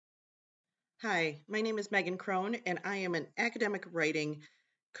Hi, my name is Megan Crone, and I am an academic writing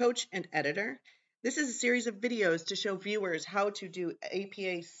coach and editor. This is a series of videos to show viewers how to do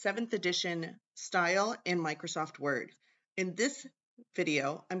APA 7th edition style in Microsoft Word. In this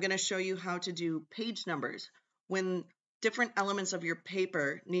video, I'm going to show you how to do page numbers when different elements of your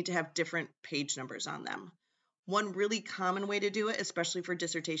paper need to have different page numbers on them. One really common way to do it, especially for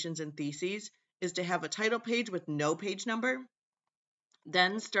dissertations and theses, is to have a title page with no page number.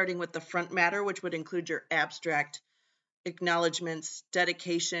 Then, starting with the front matter, which would include your abstract, acknowledgments,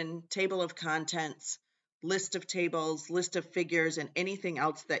 dedication, table of contents, list of tables, list of figures, and anything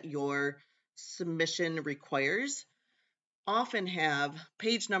else that your submission requires, often have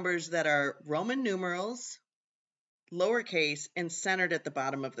page numbers that are Roman numerals, lowercase, and centered at the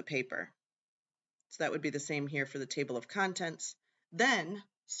bottom of the paper. So that would be the same here for the table of contents. Then,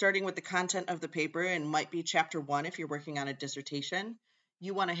 starting with the content of the paper, and might be chapter 1 if you're working on a dissertation,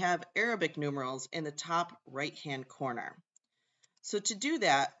 you want to have Arabic numerals in the top right-hand corner. So to do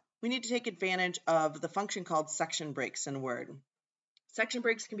that, we need to take advantage of the function called section breaks in Word. Section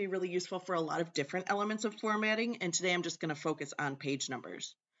breaks can be really useful for a lot of different elements of formatting, and today I'm just going to focus on page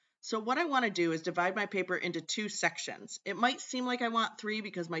numbers. So what I want to do is divide my paper into 2 sections. It might seem like I want 3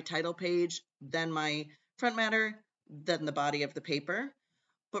 because my title page, then my front matter, then the body of the paper,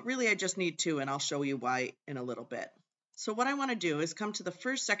 but really I just need 2, and I'll show you why in a little bit. So what I want to do is come to the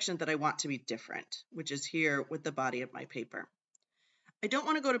first section that I want to be different, which is here with the body of my paper. I don't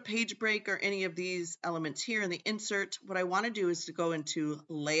want to go to page break or any of these elements here in the insert. What I want to do is to go into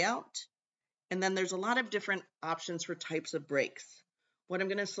layout, and then there's a lot of different options for types of breaks. What I'm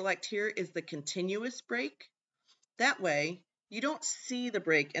going to select here is the continuous break. That way, you don't see the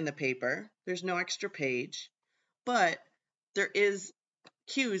break in the paper. There's no extra page, but there is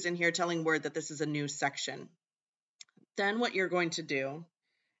cues in here telling Word that this is a new section. Then what you're going to do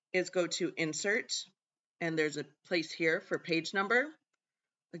is go to insert, and there's a place here for page number.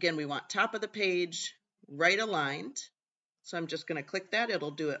 Again, we want top of the page, right aligned. So I'm just going to click that.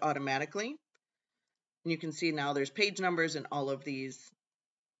 It'll do it automatically. And you can see now there's page numbers in all of these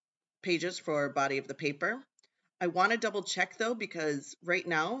pages for body of the paper. I want to double check though, because right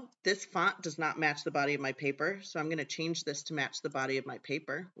now this font does not match the body of my paper. So I'm going to change this to match the body of my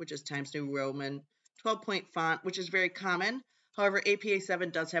paper, which is Times New Roman 12-point font, which is very common. However, APA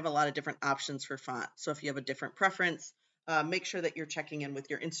 7 does have a lot of different options for font. So if you have a different preference, make sure that you're checking in with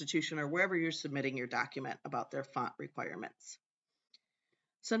your institution or wherever you're submitting your document about their font requirements.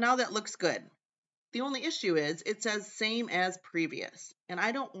 So now that looks good. The only issue is it says same as previous, and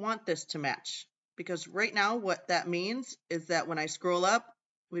I don't want this to match, because right now what that means is that when I scroll up,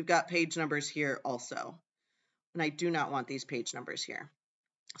 we've got page numbers here also, and I do not want these page numbers here.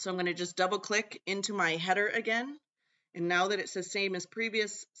 So I'm going to just double click into my header again, and now that it says same as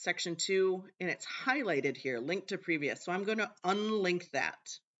previous, section 2, and it's highlighted here, linked to previous, so I'm going to unlink that.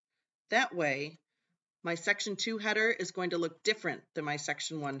 That way, my section 2 header is going to look different than my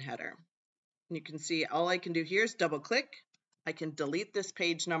section 1 header. And you can see all I can do here is double click. I can delete this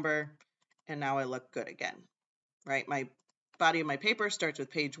page number, and now I look good again, right? My body of my paper starts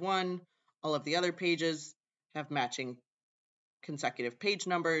with page 1. All of the other pages have matching consecutive page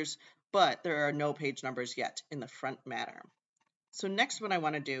numbers, but there are no page numbers yet in the front matter. So next what I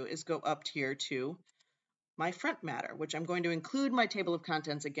want to do is go up here to my front matter, which I'm going to include my table of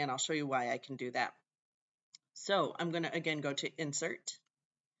contents. Again, I'll show you why I can do that. So I'm going to again go to insert,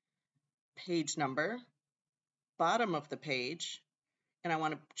 page number, bottom of the page, and I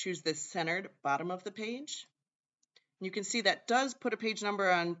want to choose this centered bottom of the page. You can see that does put a page number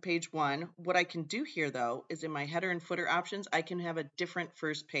on page 1. What I can do here though is in my header and footer options, I can have a different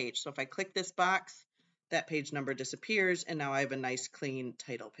first page. So if I click this box, that page number disappears, and now I have a nice clean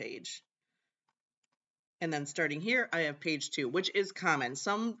title page. And then starting here, I have page 2, which is common.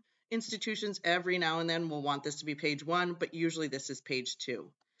 Some institutions every now and then will want this to be page 1, but usually this is page 2.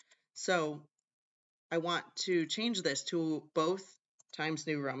 So I want to change this to both Times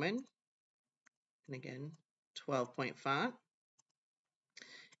New Roman, and again, 12-point font.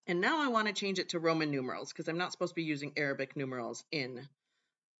 And now I want to change it to Roman numerals because I'm not supposed to be using Arabic numerals in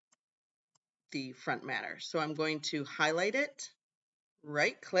the front matter. So I'm going to highlight it,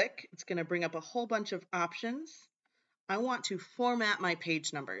 right click. It's going to bring up a whole bunch of options. I want to format my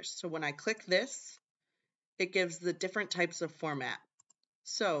page numbers. So when I click this, it gives the different types of format.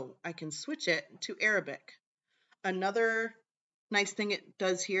 So I can switch it to Arabic. Another nice thing it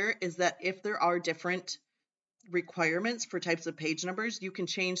does here is that if there are different requirements for types of page numbers, you can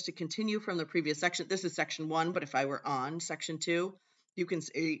change to continue from the previous section. This is section 1, but if I were on section 2, you can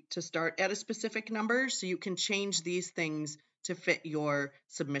say to start at a specific number. So you can change these things to fit your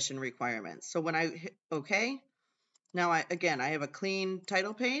submission requirements. So when I hit OK, now I have a clean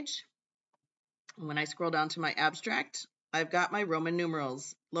title page. When I scroll down to my abstract, I've got my Roman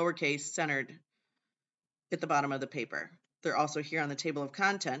numerals, lowercase, centered at the bottom of the paper. They're also here on the table of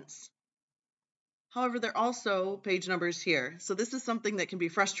contents. However, they're also page numbers here. So this is something that can be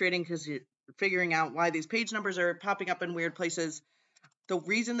frustrating because you're figuring out why these page numbers are popping up in weird places. The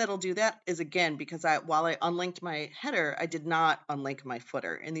reason that'll do that is, again, because while I unlinked my header, I did not unlink my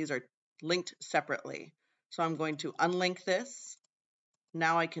footer, and these are linked separately. So I'm going to unlink this.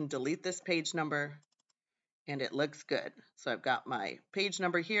 Now I can delete this page number, and it looks good. So I've got my page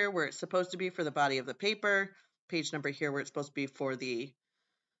number here where it's supposed to be for the body of the paper, page number here where it's supposed to be for the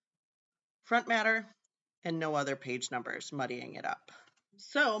front matter, and no other page numbers muddying it up.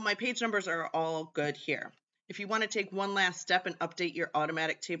 So my page numbers are all good here. If you want to take one last step and update your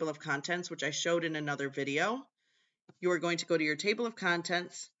automatic table of contents, which I showed in another video, you are going to go to your table of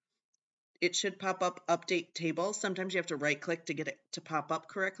contents. It should pop up update table. Sometimes you have to right click to get it to pop up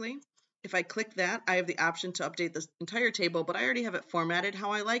correctly. If I click that, I have the option to update this entire table, but I already have it formatted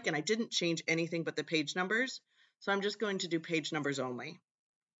how I like, and I didn't change anything but the page numbers. So I'm just going to do page numbers only.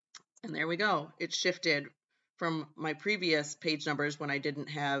 And there we go. It shifted from my previous page numbers when I didn't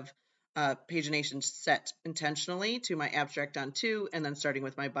have pagination set intentionally to my abstract on 2, and then starting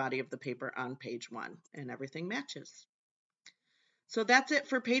with my body of the paper on page 1, and everything matches. So that's it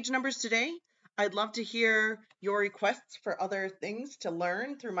for page numbers today. I'd love to hear your requests for other things to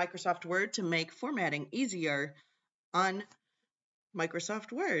learn through Microsoft Word to make formatting easier on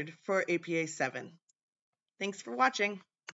Microsoft Word for APA 7. Thanks for watching.